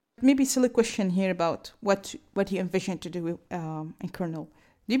maybe silly question here about what you envision to do in kernel.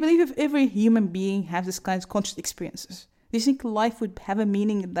 Do you believe if every human being has this kind of conscious experiences, do you think life would have a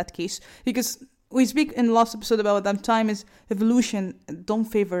meaning in that case? Because we speak in the last episode about that time is evolution don't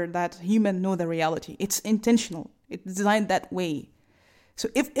favor that human know the reality. It's intentional. It's designed that way. So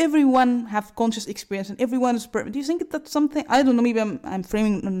if everyone have conscious experience and everyone is perfect, do you think that's something? I don't know. Maybe I'm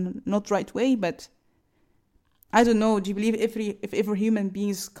framing in not right way, but I don't know. Do you believe if every human being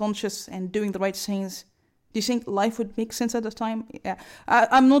is conscious and doing the right things, do you think life would make sense at the time? Yeah,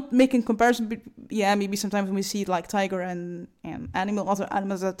 I'm not making comparison, but yeah, maybe sometimes when we see like tiger and other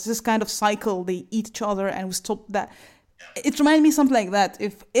animals, that this kind of cycle, they eat each other and we stop that. It reminds me something like that.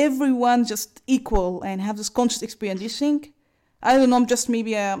 If everyone just equal and have this conscious experience, do you think? I don't know. I'm just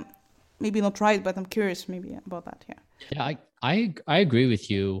maybe not right, but I'm curious maybe about that. Yeah. Yeah, I agree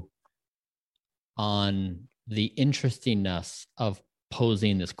with you on the interestingness of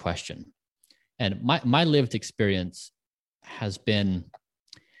posing this question. And my lived experience has been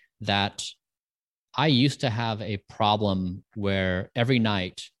that I used to have a problem where every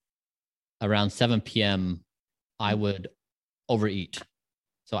night around 7 p.m., I would overeat.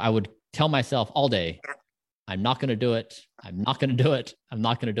 So I would tell myself all day, I'm not going to do it. I'm not going to do it. I'm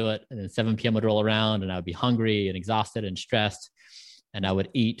not going to do it. And then 7 p.m. would roll around and I would be hungry and exhausted and stressed. And I would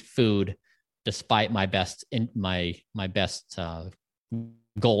eat food despite my best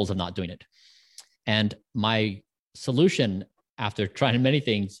goals of not doing it. And my solution, after trying many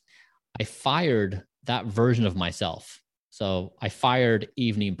things, I fired that version of myself. So I fired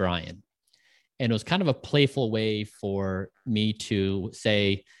Evening Brian. And it was kind of a playful way for me to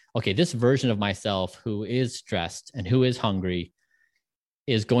say, okay, this version of myself who is stressed and who is hungry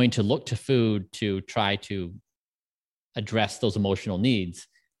is going to look to food to try to address those emotional needs.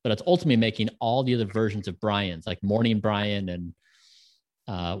 But it's ultimately making all the other versions of Brian's, like Morning Brian and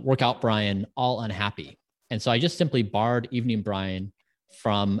Workout Brian, all unhappy. And so I just simply barred Evening Brian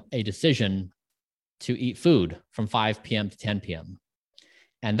from a decision to eat food from 5 p.m. to 10 p.m.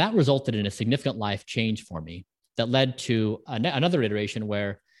 And that resulted in a significant life change for me that led to another iteration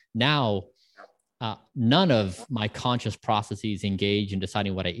where now none of my conscious processes engage in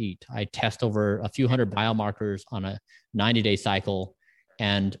deciding what I eat. I test over a few hundred biomarkers on a 90-day cycle,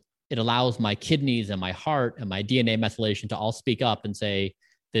 and it allows my kidneys and my heart and my DNA methylation to all speak up and say,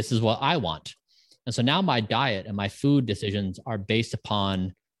 this is what I want. And so now my diet and my food decisions are based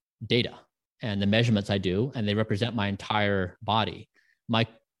upon data and the measurements I do, and they represent my entire body. My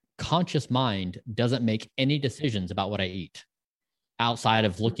conscious mind doesn't make any decisions about what I eat outside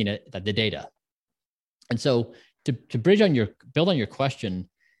of looking at the data. And so to build on your question,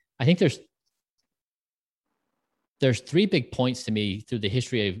 I think there's three big points to me through the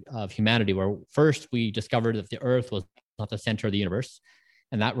history of humanity, where first we discovered that the earth was not the center of the universe.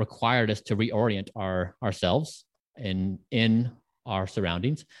 And that required us to reorient ourselves in our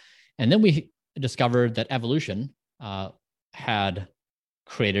surroundings. And then we discovered that evolution had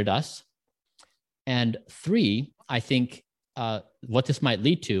created us. And three, I think what this might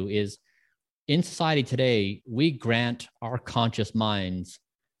lead to is in society today, we grant our conscious minds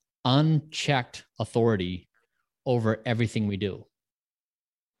unchecked authority over everything we do.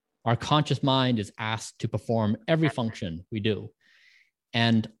 Our conscious mind is asked to perform every function we do.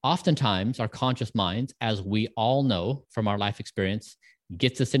 And oftentimes our conscious minds, as we all know from our life experience,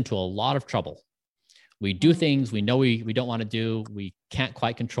 gets us into a lot of trouble. We do things we know we don't want to do. We can't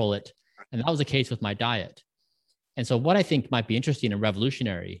quite control it. And that was the case with my diet. And so what I think might be interesting and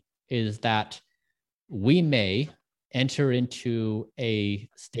revolutionary is that we may enter into a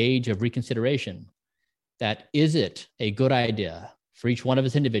stage of reconsideration. That is it a good idea for each one of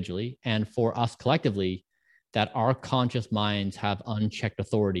us individually and for us collectively that our conscious minds have unchecked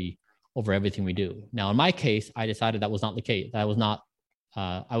authority over everything we do. Now, in my case, I decided that was not the case. I was not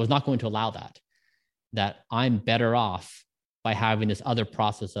going to allow that I'm better off by having this other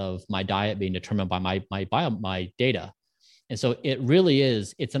process of my diet being determined by my data. And so it really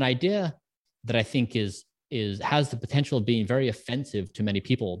is, it's an idea that I think has the potential of being very offensive to many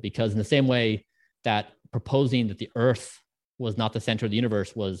people, because in the same way that proposing that the earth was not the center of the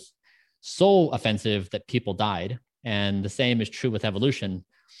universe was so offensive that people died. And the same is true with evolution.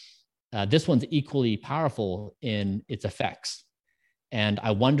 This one's equally powerful in its effects. And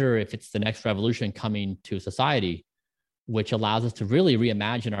I wonder if it's the next revolution coming to society, which allows us to really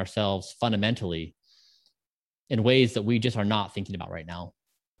reimagine ourselves fundamentally in ways that we just are not thinking about right now.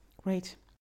 Great.